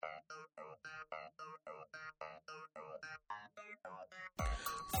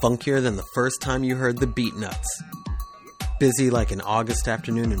funkier than the first time you heard the Beatnuts? Busy like an August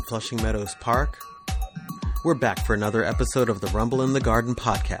afternoon in Flushing Meadows Park? We're back for another episode of the Rumble in the Garden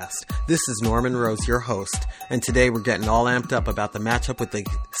podcast. This is Norman Rose, your host, and today we're getting all amped up about the matchup with the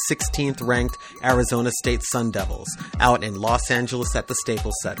 16th ranked Arizona State Sun Devils out in Los Angeles at the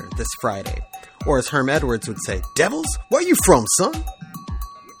Staples Center this Friday. Or as Herm Edwards would say, Devils? Where you from, son?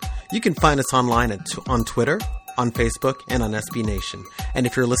 You can find us online on Twitter, on Facebook, and on SB Nation. And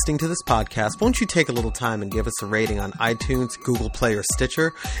if you're listening to this podcast, won't you take a little time and give us a rating on iTunes, Google Play, or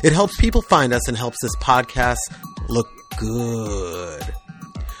Stitcher? It helps people find us and helps this podcast look good.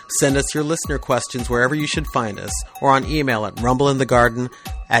 Send us your listener questions wherever you should find us, or on email at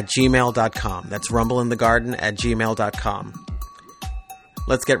rumbleinthegarden@gmail.com. That's rumbleinthegarden@gmail.com.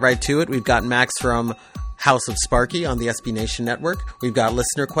 Let's get right to it. We've got Max from House of Sparky on the SB Nation Network. We've got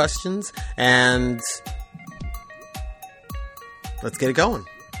listener questions, and let's get it going.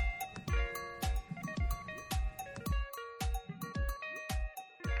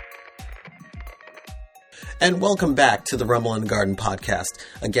 And welcome back to the Rumble in the Garden podcast.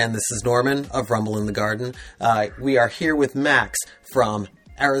 Again, this is Norman of Rumble in the Garden. We are here with Max from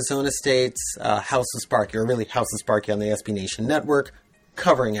Arizona State's House of Sparky, or really House of Sparky on the SB Nation Network,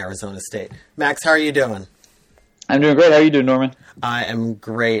 covering Arizona State. Max, how are you doing? I'm doing great. How are you doing, Norman? I am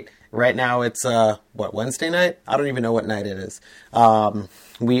great. Right now it's, Wednesday night? I don't even know what night it is.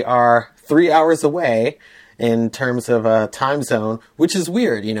 We are 3 hours away in terms of time zone, which is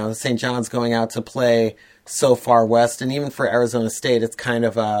weird. You know, St. John's going out to play so far west, and even for Arizona State, it's kind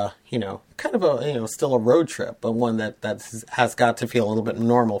of still a road trip, but one that has got to feel a little bit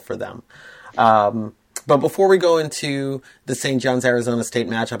normal for them. But before we go into the St. John's Arizona State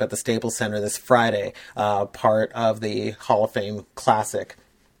matchup at the Staples Center this Friday, part of the Hall of Fame Classic,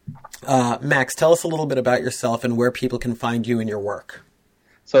 Max, tell us a little bit about yourself and where people can find you and your work.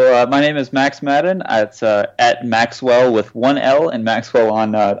 So my name is Max Madden. It's at Maxwell with one L, and Maxwell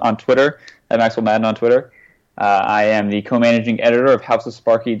on Twitter, at Maxwell Madden on Twitter. I am the co-managing editor of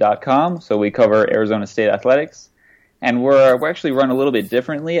HouseOfSparky.com, so we cover Arizona State athletics. And we're actually run a little bit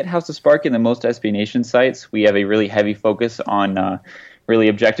differently at House of Sparky than most SB Nation sites. We have a really heavy focus on really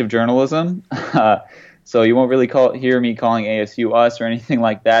objective journalism. So you won't really hear me calling ASU us or anything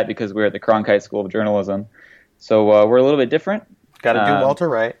like that, because we're at the Cronkite School of Journalism. So we're a little bit different. Got to do Walter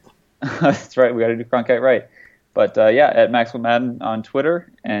right. That's right. We got to do Cronkite right. But at Maxwell Madden on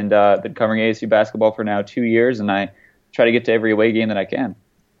Twitter, and been covering ASU basketball for now 2 years, and I try to get to every away game that I can.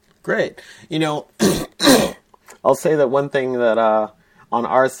 Great. You know, I'll say that one thing that on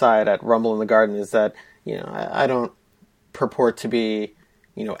our side at Rumble in the Garden is that, you know, I don't purport to be,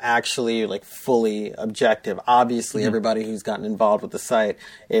 you know, actually like fully objective. Obviously, everybody who's gotten involved with the site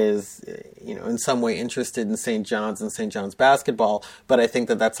is, you know, in some way interested in St. John's and St. John's basketball. But I think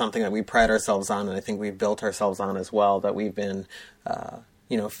that that's something that we pride ourselves on, and I think we've built ourselves on as well, that we've been,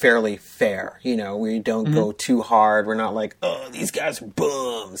 fairly fair. You know, we don't go too hard. We're not like, oh, these guys are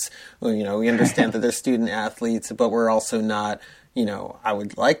bums. Well, you know, we understand that they're student athletes, but we're also not, you know, I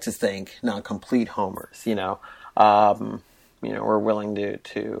would like to think, not complete homers, you know. We're willing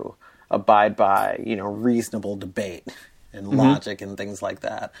to abide by, you know, reasonable debate and logic and things like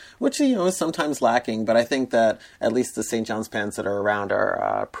that, which, you know, is sometimes lacking. But I think that at least the St. John's fans that are around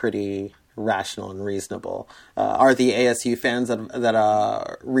are pretty rational and reasonable. Are the ASU fans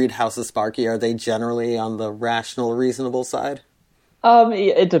that read House of Sparky, are they generally on the rational, reasonable side?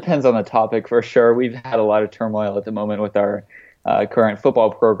 It depends on the topic, for sure. We've had a lot of turmoil at the moment with our current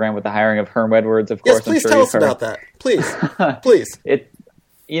football program, with the hiring of Herm Edwards, of course. Yes, please tell us about that. Please.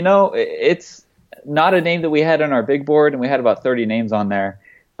 It's not a name that we had on our big board, and we had about 30 names on there.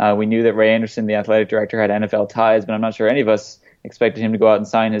 We knew that Ray Anderson, the athletic director, had NFL ties, but I'm not sure any of us expected him to go out and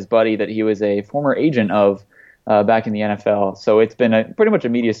sign his buddy that he was a former agent of back in the NFL. So it's been pretty much a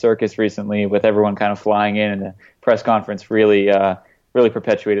media circus recently, with everyone kind of flying in, and the press conference really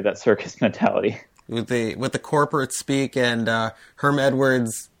perpetuated that circus mentality. With the corporate speak and Herm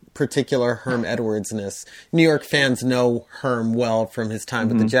Edwards' particular Herm Edwards-ness. New York fans know Herm well from his time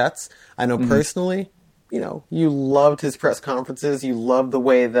with the Jets. I know personally, you know, you loved his press conferences. You loved the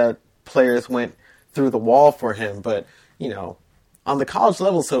way that players went through the wall for him. But, you know, on the college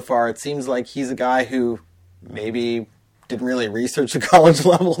level so far, it seems like he's a guy who maybe didn't really research the college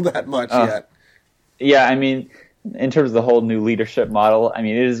level that much yet. Yeah, I mean, in terms of the whole new leadership model, I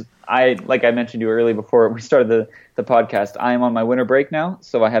mean, it is. Like I mentioned to you earlier before we started the podcast, I am on my winter break now,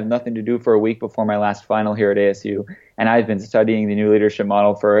 so I have nothing to do for a week before my last final here at ASU, and I've been studying the new leadership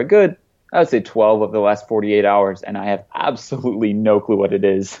model for a good, I would say 12 of the last 48 hours, and I have absolutely no clue what it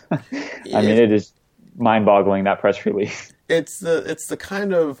is. I mean, it is mind-boggling, that press release. It's the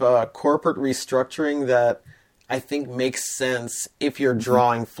kind of corporate restructuring that I think makes sense if you're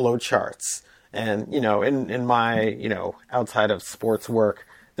drawing flowcharts. And, in my, outside of sports work,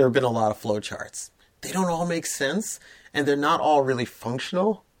 there have been a lot of flowcharts. They don't all make sense, and they're not all really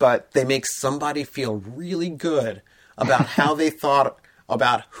functional, but they make somebody feel really good about how they thought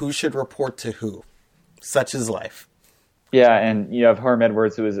about who should report to who. Such is life. Yeah, and you have Herm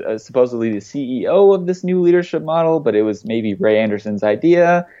Edwards, who was supposedly the CEO of this new leadership model, but it was maybe Ray Anderson's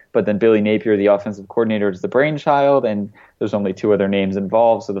idea. But then Billy Napier, the offensive coordinator, is the brainchild, and there's only 2 other names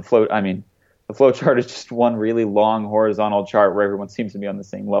involved. So the flow chart is just one really long horizontal chart where everyone seems to be on the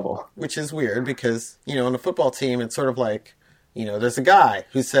same level. Which is weird because, on a football team, it's sort of like, there's a guy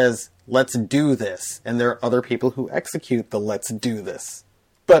who says, let's do this. And there are other people who execute the let's do this.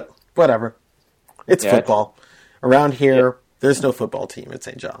 But whatever. It's football. Around here, there's no football team at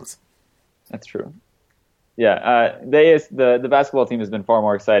St. John's. That's true. Yeah, the basketball team has been far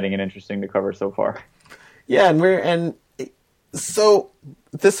more exciting and interesting to cover so far. Yeah, and so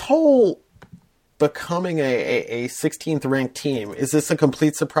this whole becoming a 16th ranked team, is this a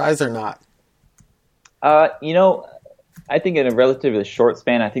complete surprise or not? I think in a relatively short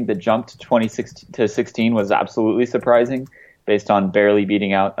span, I think the jump to 2016 to 16 was absolutely surprising, based on barely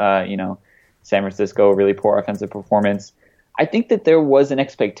beating out San Francisco, really poor offensive performance. I think that there was an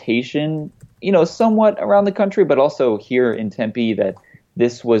expectation, somewhat around the country, but also here in Tempe, that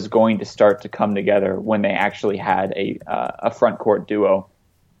this was going to start to come together when they actually had a front court duo.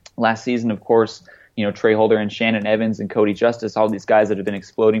 Last season, of course, Trey Holder and Shannon Evans and Cody Justice, all these guys that have been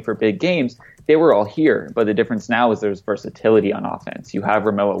exploding for big games, they were all here. But the difference now is there's versatility on offense. You have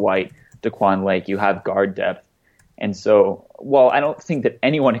Romello White, Daquan Lake, you have guard depth. And so, while I don't think that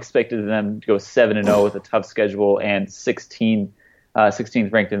anyone expected them to go 7-0 with a tough schedule and 16th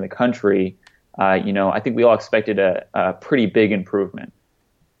ranked in the country, I think we all expected a pretty big improvement.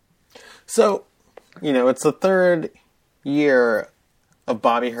 So, it's the third year of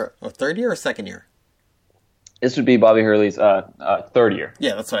Bobby Hurley. Third year or second year? This would be Bobby Hurley's third year.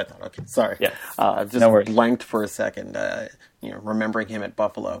 Yeah, that's what I thought. Okay, sorry. Yeah. I've just blanked for a second, remembering him at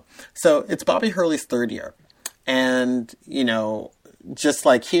Buffalo. So, it's Bobby Hurley's third year. And, just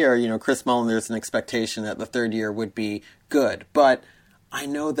like here, Chris Mullin, there's an expectation that the third year would be good. But I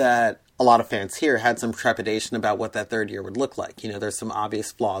know that a lot of fans here had some trepidation about what that third year would look like. There's some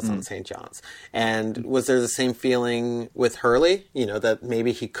obvious flaws on St. John's. And was there the same feeling with Hurley, that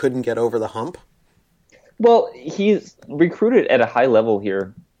maybe he couldn't get over the hump? Well, he's recruited at a high level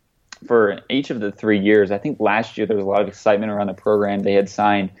here for each of the 3 years. I think last year there was a lot of excitement around the program. They had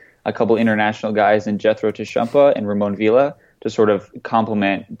signed a couple international guys in Jethro Tashumpa and Ramon Villa to sort of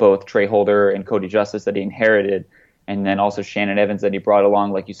complement both Trey Holder and Cody Justice that he inherited, and then also Shannon Evans that he brought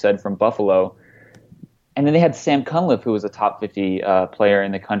along, like you said, from Buffalo. And then they had Sam Cunliffe, who was a top 50 player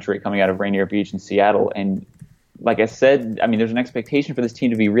in the country coming out of Rainier Beach in Seattle. And like I said, there's an expectation for this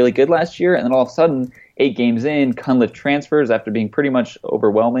team to be really good last year, and then all of a sudden, 8 games in, Cunliffe transfers after being pretty much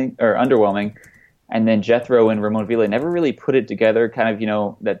underwhelming. And then Jethro and Ramon Villa never really put it together, kind of,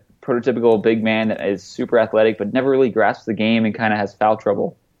 that prototypical big man that is super athletic but never really grasps the game and kind of has foul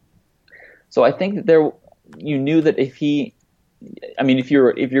trouble. So I think that you knew that if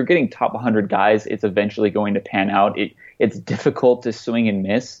you're getting top 100 guys, it's eventually going to pan out. It's difficult to swing and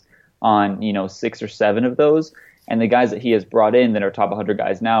miss on 6 or 7 of those. And the guys that he has brought in that are top 100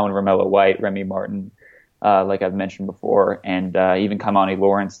 guys now, and Romello White, Remy Martin, like I've mentioned before, and even Kamani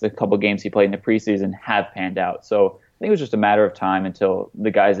Lawrence, the couple games he played in the preseason have panned out. So I think it was just a matter of time until the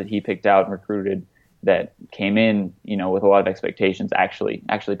guys that he picked out and recruited that came in, with a lot of expectations actually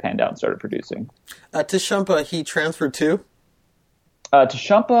panned out and started producing. Tashumpa, he transferred too?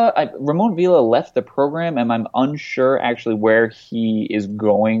 Tashumpa, Ramon Villa left the program, and I'm unsure actually where he is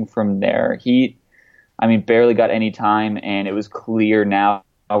going from there. He, barely got any time, and it was clear now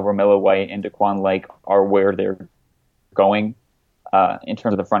Romello White and Daquan Lake are where they're going in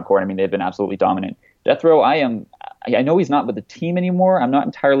terms of the front court. They've been absolutely dominant. Jethro, I know he's not with the team anymore. I'm not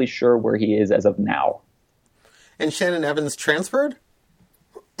entirely sure where he is as of now. And Shannon Evans transferred?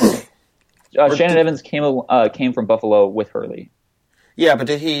 Shannon Evans came from Buffalo with Hurley. Yeah, but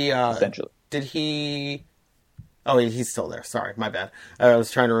did he... essentially. Did he... Oh, he's still there. Sorry, my bad. I was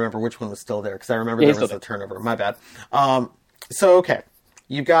trying to remember which one was still there, because I remember there was a turnover. My bad. So, okay.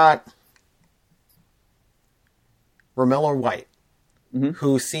 You got Romello White,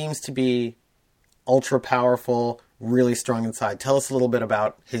 who seems to be ultra powerful, really strong inside. Tell us a little bit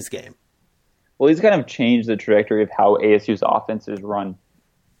about his game. Well, he's kind of changed the trajectory of how ASU's offense is run.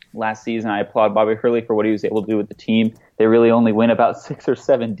 Last season, I applaud Bobby Hurley for what he was able to do with the team. They really only went about 6 or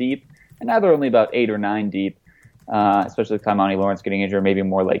 7 deep, and now they're only about 8 or 9 deep. especially with Kymani Lawrence getting injured, maybe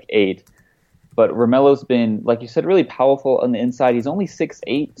more like 8. But Romelo's been, like you said, really powerful on the inside. He's only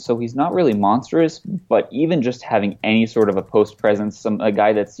 6'8", so he's not really monstrous. But even just having any sort of a post presence, a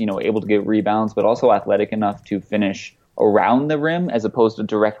guy that's able to get rebounds, but also athletic enough to finish around the rim as opposed to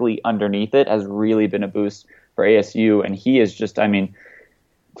directly underneath it, has really been a boost for ASU. And he is just,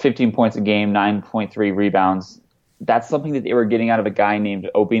 15 points a game, 9.3 rebounds. That's something that they were getting out of a guy named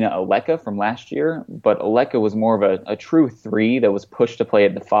Obina Aleka from last year, but Aleka was more of a true 3 that was pushed to play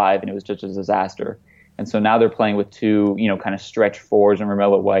at the 5, and it was just a disaster. And so now they're playing with 2, kind of stretch 4s and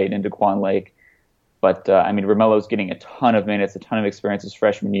Romello White and Daquan Lake. But, Romelo's getting a ton of minutes, a ton of experience his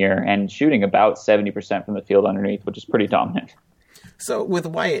freshman year, and shooting about 70% from the field underneath, which is pretty dominant. So with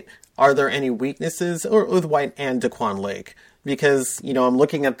White, are there any weaknesses, or with White and Daquan Lake? Because, I'm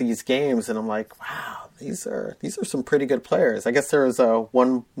looking at these games and I'm like, wow, these are some pretty good players. I guess there was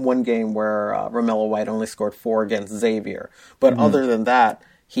one game where Romello White only scored 4 against Xavier. But other than that,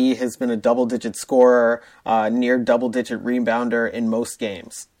 he has been a double-digit scorer, near double-digit rebounder in most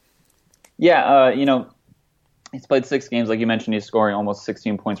games. Yeah, he's played 6 games. Like you mentioned, he's scoring almost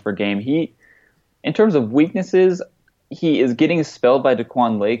 16 points per game. In terms of weaknesses, he is getting spelled by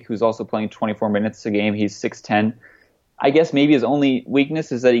Daquan Lake, who's also playing 24 minutes a game. He's 6'10". I guess maybe his only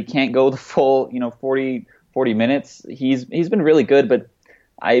weakness is that he can't go the full, 40 minutes. He's been really good, but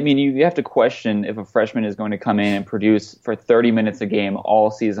you have to question if a freshman is going to come in and produce for 30 minutes a game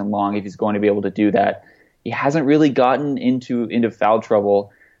all season long, if he's going to be able to do that. He hasn't really gotten into foul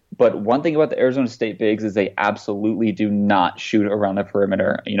trouble, but one thing about the Arizona State bigs is they absolutely do not shoot around the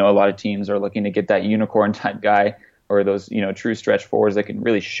perimeter. A lot of teams are looking to get that unicorn type guy or those, true stretch 4s that can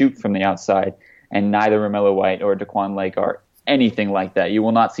really shoot from the outside. And neither Romello White or Daquan Lake are anything like that. You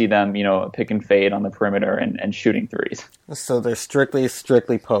will not see them, pick and fade on the perimeter and shooting 3s. So they're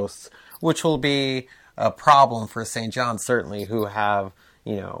strictly posts, which will be a problem for St. John, certainly, who have,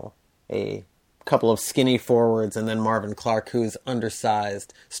 a couple of skinny forwards and then Marvin Clark, who's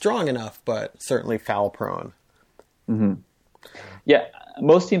undersized, strong enough, but certainly foul prone. Mm-hmm. Yeah,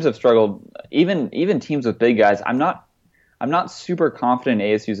 most teams have struggled. Even teams with big guys. I'm not super confident in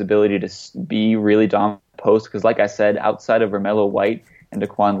ASU's ability to be really dominant post because, like I said, outside of Romello White and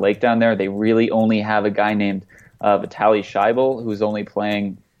Daquan Lake down there, they really only have a guy named Vitaly Scheibel, who's only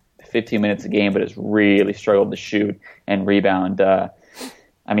playing 15 minutes a game, but has really struggled to shoot and rebound.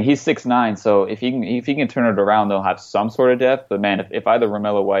 He's 6'9", so if he can turn it around, they'll have some sort of depth. But man, if either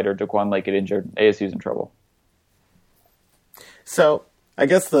Romello White or Daquan Lake get injured, ASU's in trouble. So I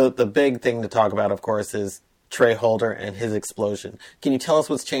guess the big thing to talk about, of course, is Trey Holder and his explosion. Can you tell us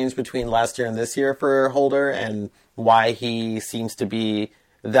what's changed between last year and this year for Holder and why he seems to be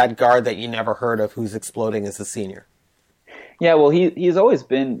that guard that you never heard of who's exploding as a senior? Yeah, well, he's always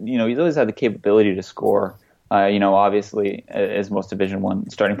been, he's always had the capability to score, obviously, as most Division I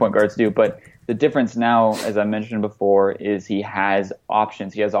starting point guards do. But the difference now, as I mentioned before, is he has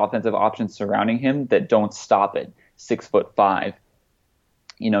options. He has offensive options surrounding him that don't stop it. 6'5".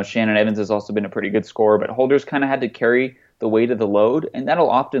 Shannon Evans has also been a pretty good scorer, but Holder's kind of had to carry the weight of the load, and that'll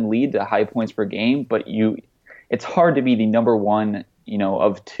often lead to high points per game, but it's hard to be the number one,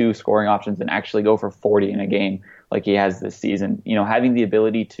 of 2 scoring options and actually go for 40 in a game like he has this season. Having the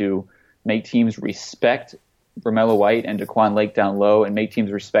ability to make teams respect Romello White and Daquan Lake down low and make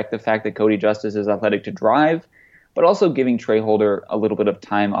teams respect the fact that Cody Justice is athletic to drive, but also giving Trey Holder a little bit of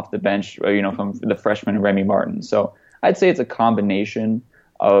time off the bench, from the freshman Remy Martin. So I'd say it's a combination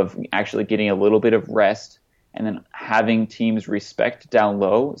of actually getting a little bit of rest and then having teams respect down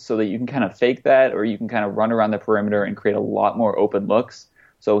low so that you can kind of fake that or you can kind of run around the perimeter and create a lot more open looks.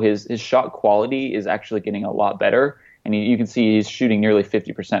 So his shot quality is actually getting a lot better. And you can see he's shooting nearly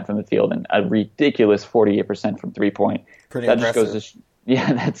 50% from the field and a ridiculous 48% from 3-point. Pretty that impressive. Just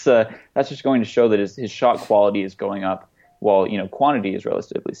goes that's just going to show that his shot quality is going up while, quantity is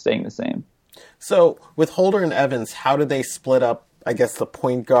relatively staying the same. So with Holder and Evans, how do they split up, I guess, the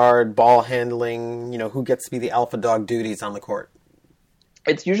point guard, ball handling, who gets to be the alpha dog duties on the court?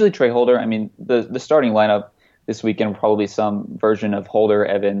 It's usually Trey Holder. The starting lineup this weekend will probably some version of Holder,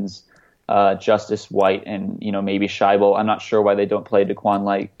 Evans, Justice, White, and maybe Scheibel. I'm not sure why they don't play Daquan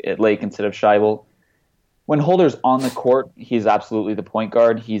Lake instead of Scheibel. When Holder's on the court, he's absolutely the point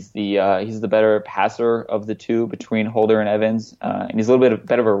guard. He's the better passer of the two between Holder and Evans, and he's a little bit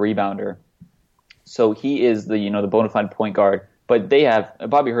better of a rebounder. So he is the bona fide point guard. But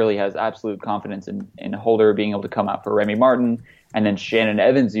Bobby Hurley has absolute confidence in Holder being able to come out for Remy Martin, and then Shannon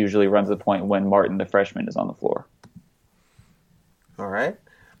Evans usually runs the point when Martin, the freshman, is on the floor. All right.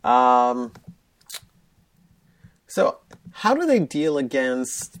 So how do they deal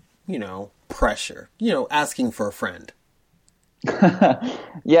against, pressure, asking for a friend?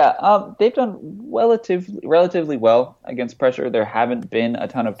 Yeah, they've done relatively well against pressure. There haven't been a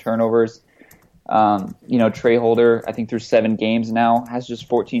ton of turnovers. Trey Holder, I think through 7 games now, has just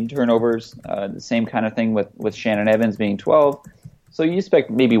 14 turnovers. The same kind of thing with Shannon Evans being 12. So you expect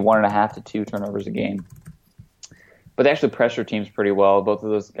maybe 1.5 to 2 turnovers a game. But they actually pressure teams pretty well. Both of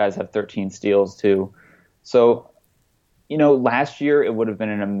those guys have 13 steals too. So, last year it would have been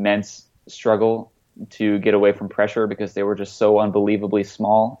an immense struggle to get away from pressure because they were just so unbelievably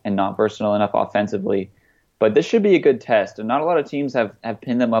small and not versatile enough offensively. But this should be a good test. And not a lot of teams have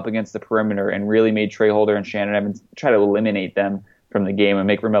pinned them up against the perimeter and really made Trey Holder and Shannon Evans try to eliminate them from the game and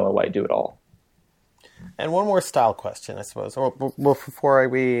make Romello White do it all. And one more style question, I suppose. So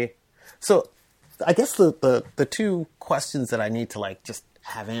I guess the 2 questions that I need to just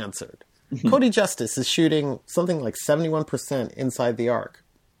have answered. Cody Justice is shooting something like 71% inside the arc.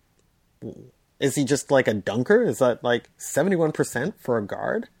 Is he just like a dunker? Is that 71% for a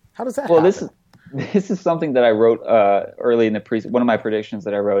guard? How does that happen? This is something that I wrote early in the one of my predictions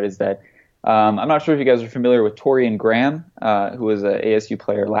that I wrote is that I'm not sure if you guys are familiar with Torian Graham, who was an ASU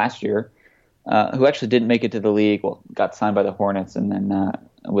player last year, who actually didn't make it to the league. Well, got signed by the Hornets and then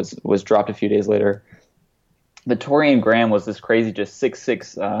was dropped a few days later. But Torian Graham was this crazy, just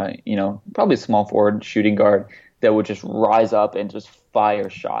 6'6", probably small forward shooting guard that would just rise up and just fire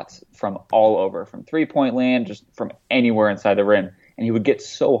shots from all over, from 3-point land, just from anywhere inside the rim. And he would get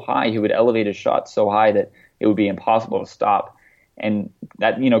so high, he would elevate his shot so high that it would be impossible to stop. And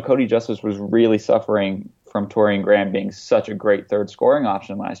that, Cody Justice was really suffering from Torian Graham being such a great third scoring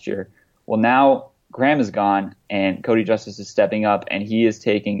option last year. Well, now Graham is gone and Cody Justice is stepping up and he is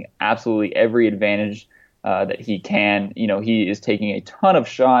taking absolutely every advantage that he can. He is taking a ton of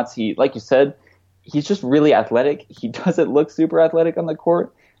shots. He, like you said, he's just really athletic. He doesn't look super athletic on the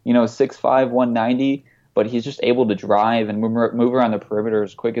court, 6'5", 190, but he's just able to drive and move around the perimeter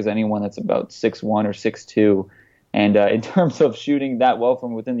as quick as anyone that's about 6'1" or 6'2". And in terms of shooting that well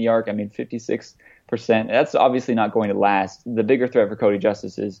from within the arc, 56%, that's obviously not going to last. The bigger threat for Cody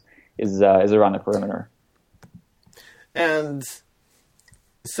Justice is around the perimeter. And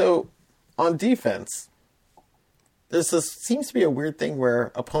so on defense, seems to be a weird thing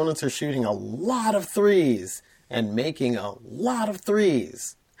where opponents are shooting a lot of threes and making a lot of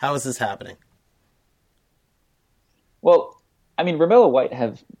threes. How is this happening? Well, Romello White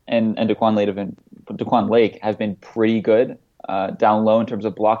and Daquan Lake have been pretty good down low in terms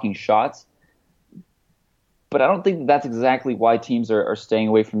of blocking shots. But I don't think that's exactly why teams are staying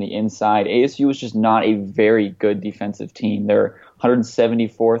away from the inside. ASU is just not a very good defensive team. They're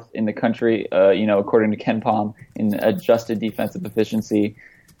 174th in the country, according to KenPom, in adjusted defensive efficiency.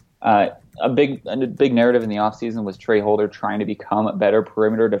 A big narrative in the offseason was Trey Holder trying to become a better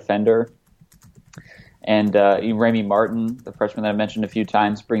perimeter defender. And Remy Martin, the freshman that I mentioned a few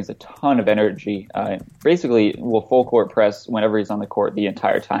times, brings a ton of energy. Basically, will full court press whenever he's on the court the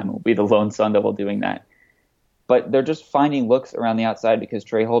entire time. Will be the lone Sun Devil doing that. But they're just finding looks around the outside because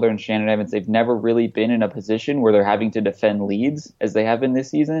Trey Holder and Shannon Evans, they've never really been in a position where they're having to defend leads as they have been this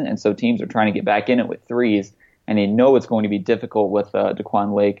season. And so teams are trying to get back in it with threes. And they know it's going to be difficult with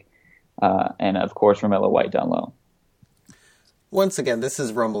Daquan Lake and, of course, Romello White down low. Once again, this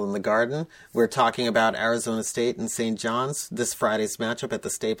is Rumble in the Garden. We're talking about Arizona State and St. John's, this Friday's matchup at the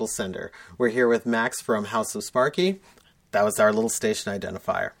Staples Center. We're here with Max from House of Sparky. That was our little station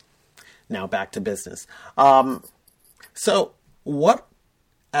identifier. Now back to business. So what,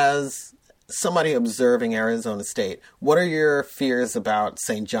 as somebody observing Arizona State, what are your fears about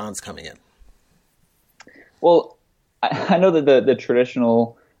St. John's coming in? Well, I know that the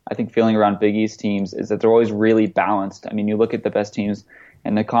traditional, I think, feeling around Big East teams is that they're always really balanced. You look at the best teams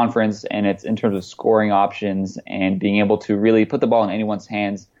in the conference, and it's in terms of scoring options and being able to really put the ball in anyone's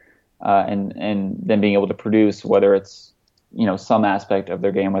hands and then being able to produce, whether it's some aspect of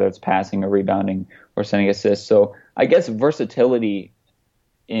their game, whether it's passing or rebounding or sending assists. So I guess versatility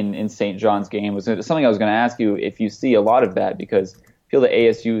in St. John's game was something I was going to ask you if you see a lot of that, because I feel that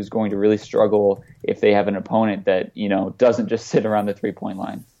ASU is going to really struggle if they have an opponent that, doesn't just sit around the 3-point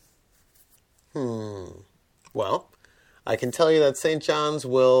line. Well, I can tell you that St. John's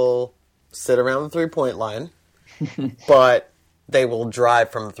will sit around the 3-point line, but they will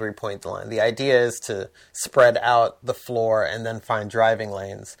drive from the 3-point line. The idea is to spread out the floor and then find driving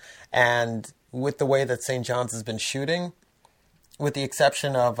lanes. And with the way that St. John's has been shooting, with the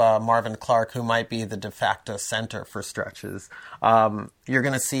exception of Marvin Clark, who might be the de facto center for stretches, you're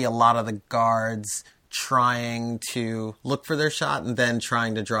going to see a lot of the guards trying to look for their shot and then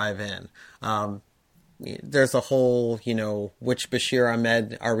trying to drive in. there's a whole, which Bashir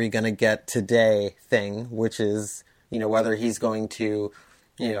Ahmed are we going to get today thing, which is, whether he's going to,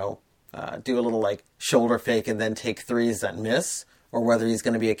 do a little like shoulder fake and then take threes that miss, or whether he's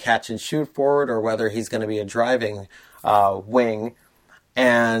going to be a catch and shoot forward, or whether he's going to be a driving wing.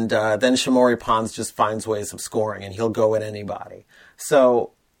 And then Shamorie Ponds just finds ways of scoring, and he'll go at anybody.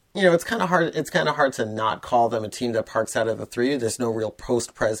 So, it's kind of hard. It's kind of hard to not call them a team that parks out of the three. There's no real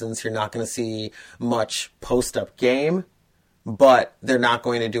post presence. You're not going to see much post up game, but they're not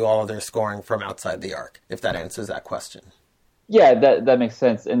going to do all of their scoring from outside the arc. If that answers that question. Yeah, that makes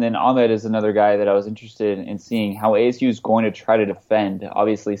sense. And then Ahmed is another guy that I was interested in seeing how ASU is going to try to defend.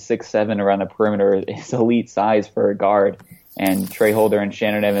 Obviously, 6'7" around the perimeter is elite size for a guard. And Trey Holder and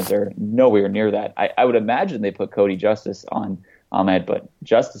Shannon Evans are nowhere near that. I would imagine they put Cody Justice on Ahmed, but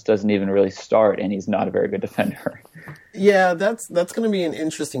Justice doesn't even really start, and he's not a very good defender. Yeah, that's going to be an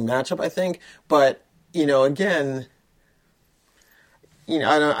interesting matchup, I think. But again,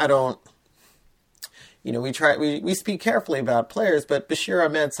 I don't. We speak carefully about players, but Bashir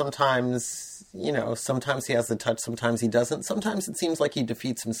Ahmed sometimes he has the touch, sometimes he doesn't. Sometimes it seems like he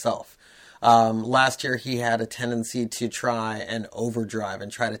defeats himself. Last year he had a tendency to try and overdrive and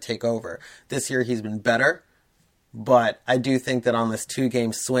try to take over. This year he's been better. But I do think that on this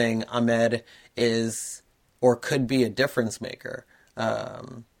 2-game swing, Ahmed is or could be a difference maker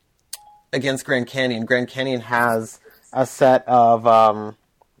against Grand Canyon. Grand Canyon has a set of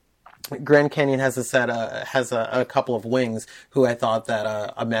has a couple of wings who I thought that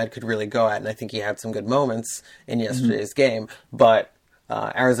Ahmed could really go at, and I think he had some good moments in yesterday's game. But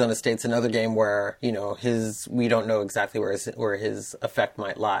Arizona State's another game where we don't know exactly where his effect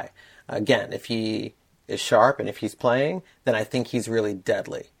might lie. Again, if he is sharp and if he's playing, then I think he's really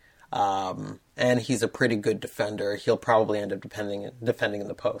deadly. And he's a pretty good defender. He'll probably end up defending in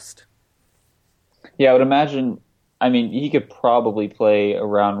the post. Yeah, I would imagine. I mean, he could probably play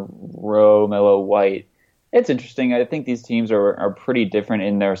around Rowe, Melo, White. It's interesting. I think these teams are pretty different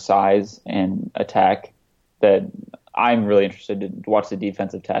in their size and attack. That I'm really interested to watch the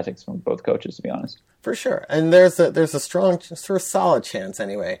defensive tactics from both coaches, to be honest. For sure. And there's a strong, sort of solid chance,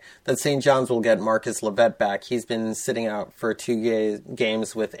 anyway, that St. John's will get Marcus Levette back. He's been sitting out for 2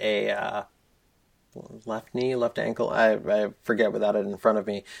 games with a left knee, left ankle, I forget without it in front of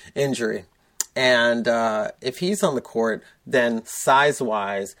me, injury. And if he's on the court, then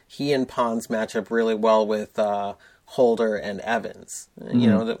size-wise, he and Pons match up really well with Holder and Evans.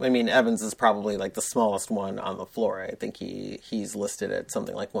 Evans is probably like the smallest one on the floor. I think he's listed at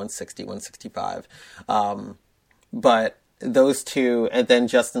something like 160, 165. But those two, and then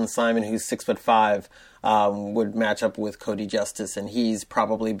Justin Simon, who's 6'5", would match up with Cody Justice, and he's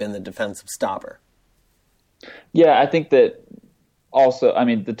probably been the defensive stopper. Yeah, I think that also,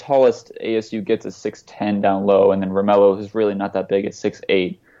 the tallest ASU gets is 6'10" down low, and then Romello, who's really not that big, at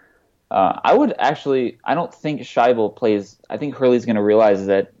 6'8". I don't think Scheibel plays. I think Hurley's going to realize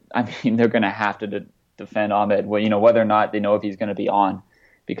that, they're going to have to defend Ahmed, whether or not they know if he's going to be on,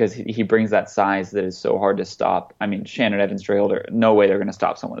 because he brings that size that is so hard to stop. Shannon Evans, Trey Holder, no way they're going to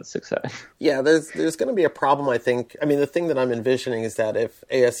stop someone at 6'7". Yeah, there's going to be a problem, I think. The thing that I'm envisioning is that if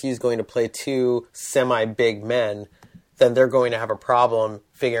ASU is going to play 2 semi-big men, then they're going to have a problem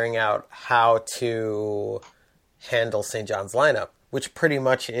figuring out how to handle St. John's lineup, which pretty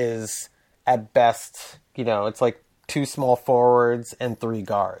much is, at best, it's like 2 small forwards and 3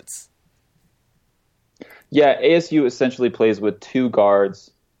 guards. Yeah, ASU essentially plays with 2 guards,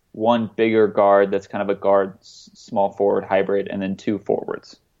 1 bigger guard that's kind of a guard small forward hybrid, and then 2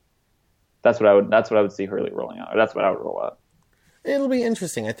 forwards. That's what I would see Hurley rolling out. Or that's what I would roll out. It'll be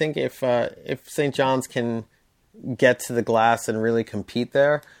interesting. I think if St. John's can get to the glass and really compete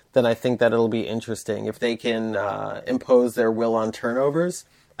there, then I think that it'll be interesting. If they can impose their will on turnovers,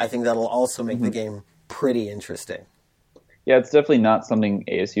 I think that'll also make the game pretty interesting. Yeah, it's definitely not something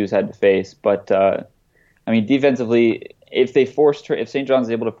ASU's had to face, but defensively, if St. John's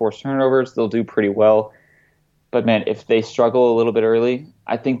is able to force turnovers, they'll do pretty well. But man, if they struggle a little bit early,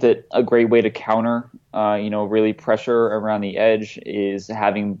 I think that a great way to counter, really pressure around the edge is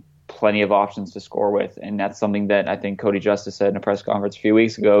having plenty of options to score with. And that's something that I think Cody Justice said in a press conference a few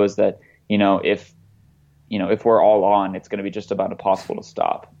weeks ago, is that, if we're all on, it's going to be just about impossible to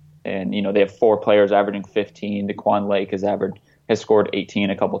stop. And, they have 4 players averaging 15. DeQuan Lake has scored 18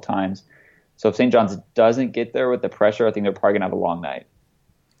 a couple times. So if St. John's doesn't get there with the pressure, I think they're probably going to have a long night.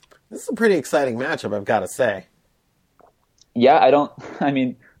 This is a pretty exciting matchup, I've got to say. Yeah,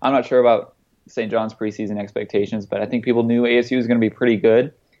 I'm not sure about St. John's preseason expectations, but I think people knew ASU was going to be pretty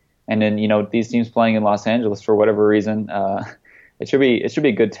good. And then, these teams playing in Los Angeles, for whatever reason, it should be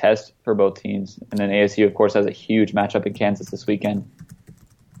a good test for both teams. And then ASU, of course, has a huge matchup in Kansas this weekend.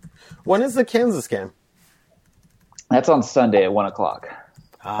 When is the Kansas game? That's on Sunday at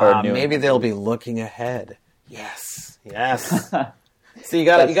 1:00. Maybe they'll be looking ahead. Yes. So you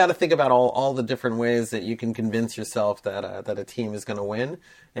got to think about all the different ways that you can convince yourself that a team is going to win,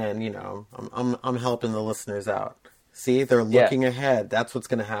 and I'm helping the listeners out. See, they're looking ahead. That's what's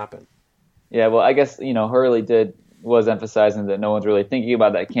going to happen. Yeah, well, I guess Hurley was emphasizing that no one's really thinking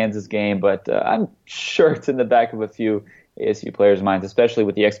about that Kansas game, but I'm sure it's in the back of a few ASU players' minds, especially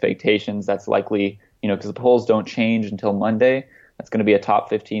with the expectations. That's likely, because the polls don't change until Monday. That's going to be a top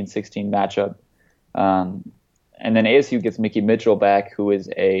 15, 16 matchup. And then ASU gets Mickey Mitchell back, who is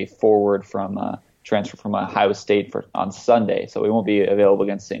a forward from transfer from Ohio State on Sunday. So he won't be available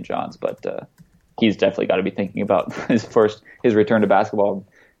against St. John's, but he's definitely got to be thinking about his return to basketball in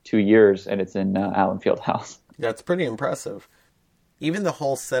 2 years, and it's in Allen Fieldhouse. That's pretty impressive. Even the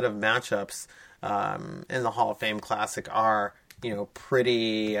whole set of matchups in the Hall of Fame Classic are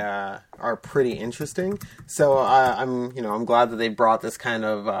pretty interesting. So I'm glad that they brought this kind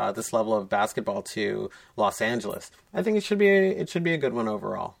of this level of basketball to Los Angeles. I think it should be a good one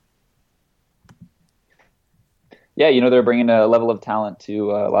overall. Yeah, they're bringing a level of talent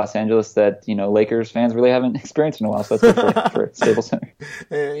to Los Angeles that Lakers fans really haven't experienced in a while. So that's good for Staples Center.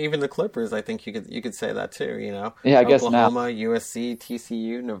 Even the Clippers, I think you could say that too. Yeah, I guess now Oklahoma, USC,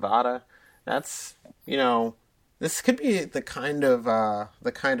 TCU, Nevada. That's This could be the kind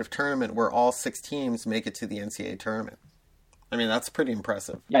of tournament where all 6 teams make it to the NCAA tournament. I mean, that's pretty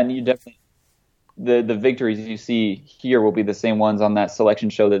impressive. Yeah, and you definitely the victories you see here will be the same ones on that selection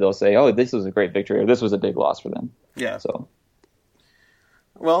show that they'll say, "Oh, this was a great victory," or "This was a big loss for them." Yeah. So,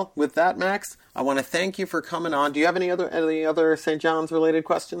 well, with that, Max, I want to thank you for coming on. Do you have any other St. John's related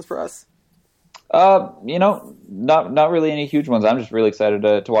questions for us? Not really any huge ones. I'm just really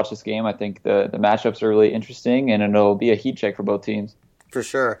excited to watch this game. I think the matchups are really interesting, and it'll be a heat check for both teams. For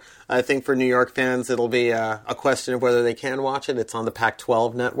sure. I think for New York fans, it'll be a question of whether they can watch it. It's on the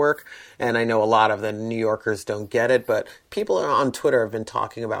Pac-12 network, and I know a lot of the New Yorkers don't get it, but people on Twitter have been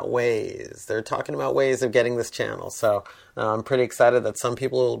talking about ways. They're talking about ways of getting this channel, so I'm pretty excited that some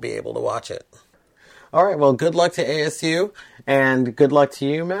people will be able to watch it. All right, well, good luck to ASU, and good luck to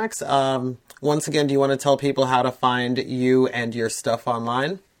you, Max. Once again, do you want to tell people how to find you and your stuff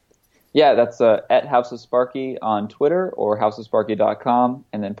online? Yeah, that's at House of Sparky on Twitter or houseofsparky.com.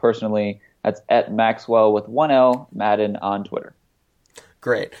 And then personally, that's at Maxwell with 1L Madden on Twitter.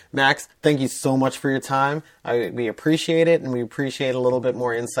 Great. Max, thank you so much for your time. We appreciate it, and we appreciate a little bit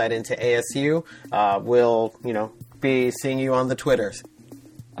more insight into ASU. We'll, be seeing you on the Twitters.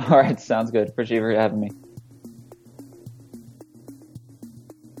 All right, sounds good. Appreciate you for having me.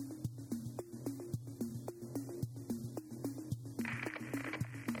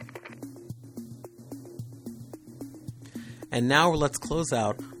 And now let's close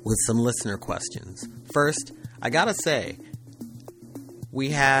out with some listener questions. First, I gotta say,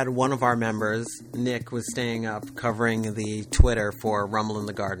 we had one of our members, Nick, was staying up covering the Twitter for Rumble in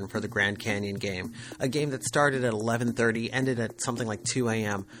the Garden for the Grand Canyon game. A game that started at 11:30, ended at something like 2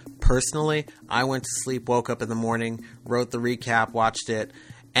 a.m. Personally, I went to sleep, woke up in the morning, wrote the recap, watched it,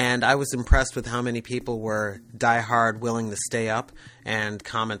 and I was impressed with how many people were diehard, willing to stay up and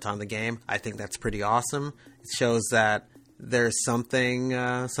comment on the game. I think that's pretty awesome. It shows that there's something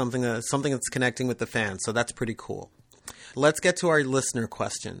that's connecting with the fans, so that's pretty cool. Let's get to our listener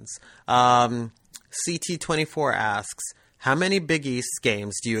questions. CT24 asks, how many Big East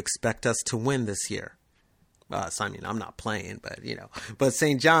games do you expect us to win this year? So, I'm not playing, but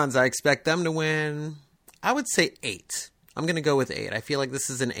St. John's, I expect them to win, I would say 8. I'm going to go with 8. I feel like this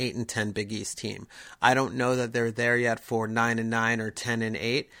is an 8-10 Big East team. I don't know that they're there yet for 9-9 or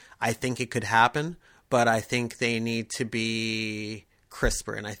 10-8. I think it could happen, but I think they need to be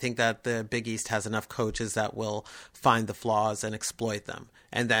crisper, and I think that the Big East has enough coaches that will find the flaws and exploit them.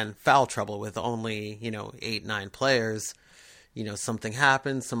 And then foul trouble with only, 8-9 players, something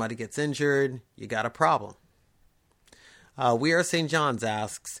happens, somebody gets injured, you got a problem. We Are St. John's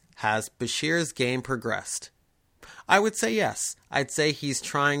asks, has Bashir's game progressed? I would say yes. I'd say he's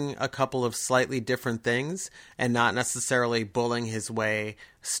trying a couple of slightly different things and not necessarily bullying his way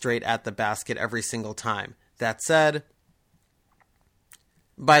straight at the basket every single time. That said,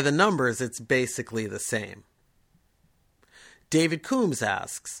 by the numbers, it's basically the same. David Coombs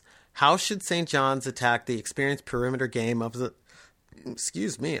asks, how should St. John's attack the experienced perimeter game of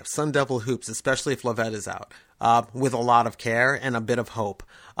Sun Devil Hoops, especially if Lovett is out, with a lot of care and a bit of hope?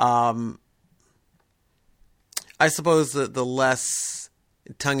 I suppose the less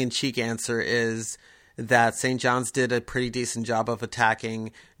tongue-in-cheek answer is that St. John's did a pretty decent job of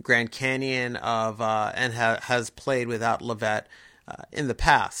attacking Grand Canyon and has played without Levet in the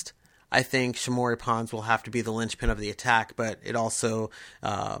past. I think Shamoori Ponds will have to be the linchpin of the attack, but it also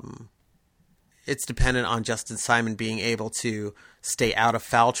it's dependent on Justin Simon being able to stay out of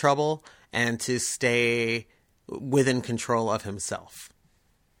foul trouble and to stay within control of himself.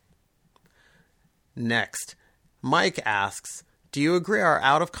 Next, Mike asks, do you agree our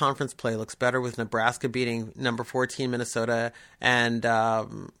out-of-conference play looks better with Nebraska beating number 14 Minnesota and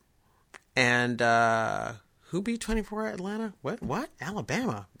who beat 24 Atlanta? What?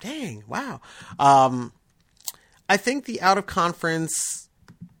 Alabama. Dang, wow. I think the out-of-conference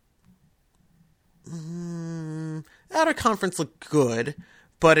looked good,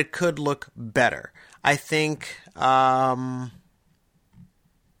 but it could look better. I think I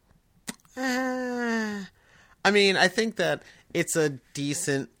think that it's a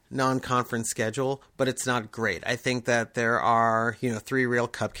decent non-conference schedule, but it's not great. I think that there are, 3 real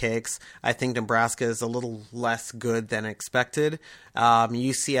cupcakes. I think Nebraska is a little less good than expected.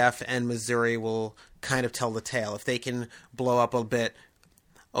 UCF and Missouri will kind of tell the tale. If they can blow up a bit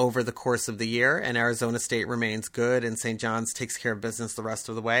over the course of the year and Arizona State remains good and St. John's takes care of business the rest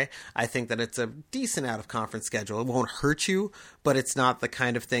of the way, I think that it's a decent out-of-conference schedule. It won't hurt you, but it's not the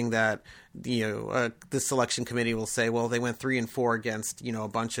kind of thing that the selection committee will say, well, they went 3-4 against a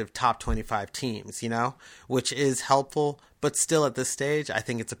bunch of top 25 teams, which is helpful, but still at this stage, I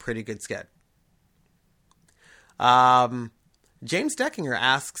think it's a pretty good sketch. James Deckinger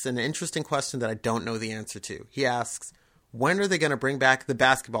asks an interesting question that I don't know the answer to. He asks, when are they going to bring back the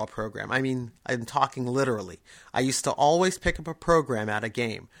basketball program? I mean, I'm talking literally. I used to always pick up a program at a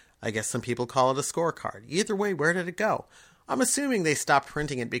game. I guess some people call it a scorecard. Either way, where did it go? I'm assuming they stopped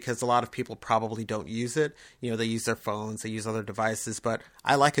printing it because a lot of people probably don't use it. They use their phones, they use other devices, but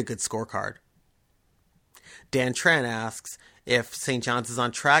I like a good scorecard. Dan Tran asks if St. John's is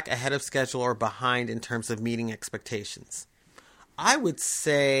on track, ahead of schedule, or behind in terms of meeting expectations. I would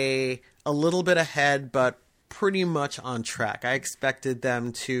say a little bit ahead, but pretty much on track. I expected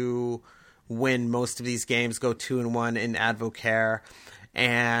them to win most of these games, go 2-1 in Advocare,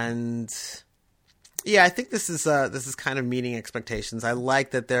 and yeah, I think this is kind of meeting expectations. I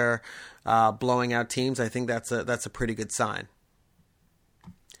like that they're blowing out teams. I think that's a pretty good sign.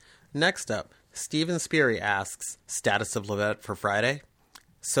 Next up, Steven Speary asks, status of Levet for Friday.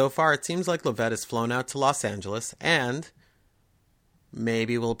 So far, it seems like Levet has flown out to Los Angeles and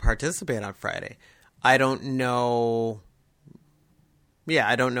maybe will participate on Friday. I don't know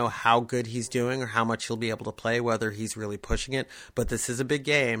how good he's doing or how much he'll be able to play, whether he's really pushing it, but this is a big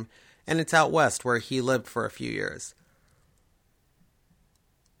game, and it's out west where he lived for a few years.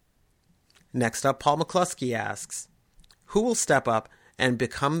 Next up, Paul McCluskey asks, who will step up and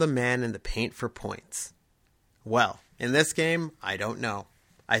become the man in the paint for points? Well, in this game, I don't know.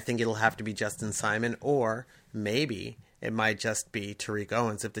 I think it'll have to be Justin Simon, or maybe it might just be Tariq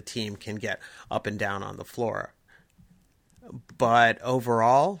Owens if the team can get up and down on the floor. But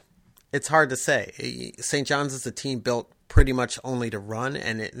overall, it's hard to say. St. John's is a team built pretty much only to run,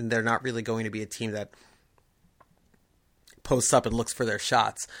 and they're not really going to be a team that posts up and looks for their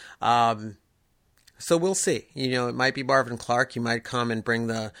shots. So we'll see. It might be Marvin Clark. You might come and bring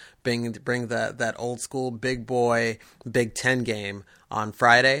that old school big boy Big Ten game on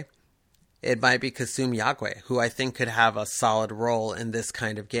Friday. It might be Kasum Yagwe, who I think could have a solid role in this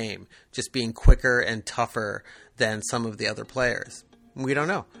kind of game, just being quicker and tougher than some of the other players. We don't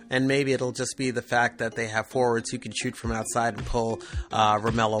know. And maybe it'll just be the fact that they have forwards who can shoot from outside and pull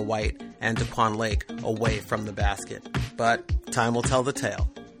Romello White and Daquan Lake away from the basket. But time will tell the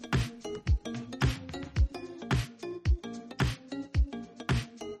tale.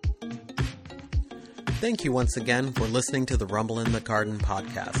 Thank you once again for listening to the Rumble in the Garden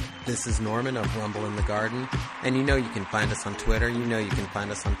podcast. This is Norman of Rumble in the Garden, and you can find us on Twitter, you can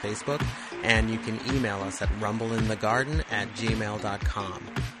find us on Facebook, and you can email us at rumbleinthegarden@gmail.com.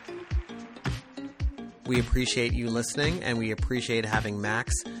 We appreciate you listening, and we appreciate having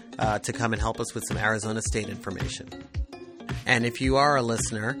Max to come and help us with some Arizona State information. And if you are a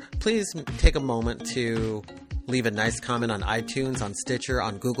listener, please take a moment to leave a nice comment on iTunes, on Stitcher,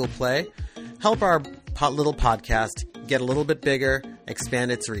 on Google Play. Help our little podcast get a little bit bigger,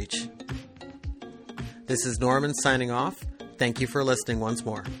 expand its reach. This is Norman signing off. Thank you for listening once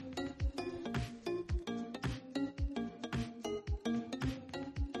more.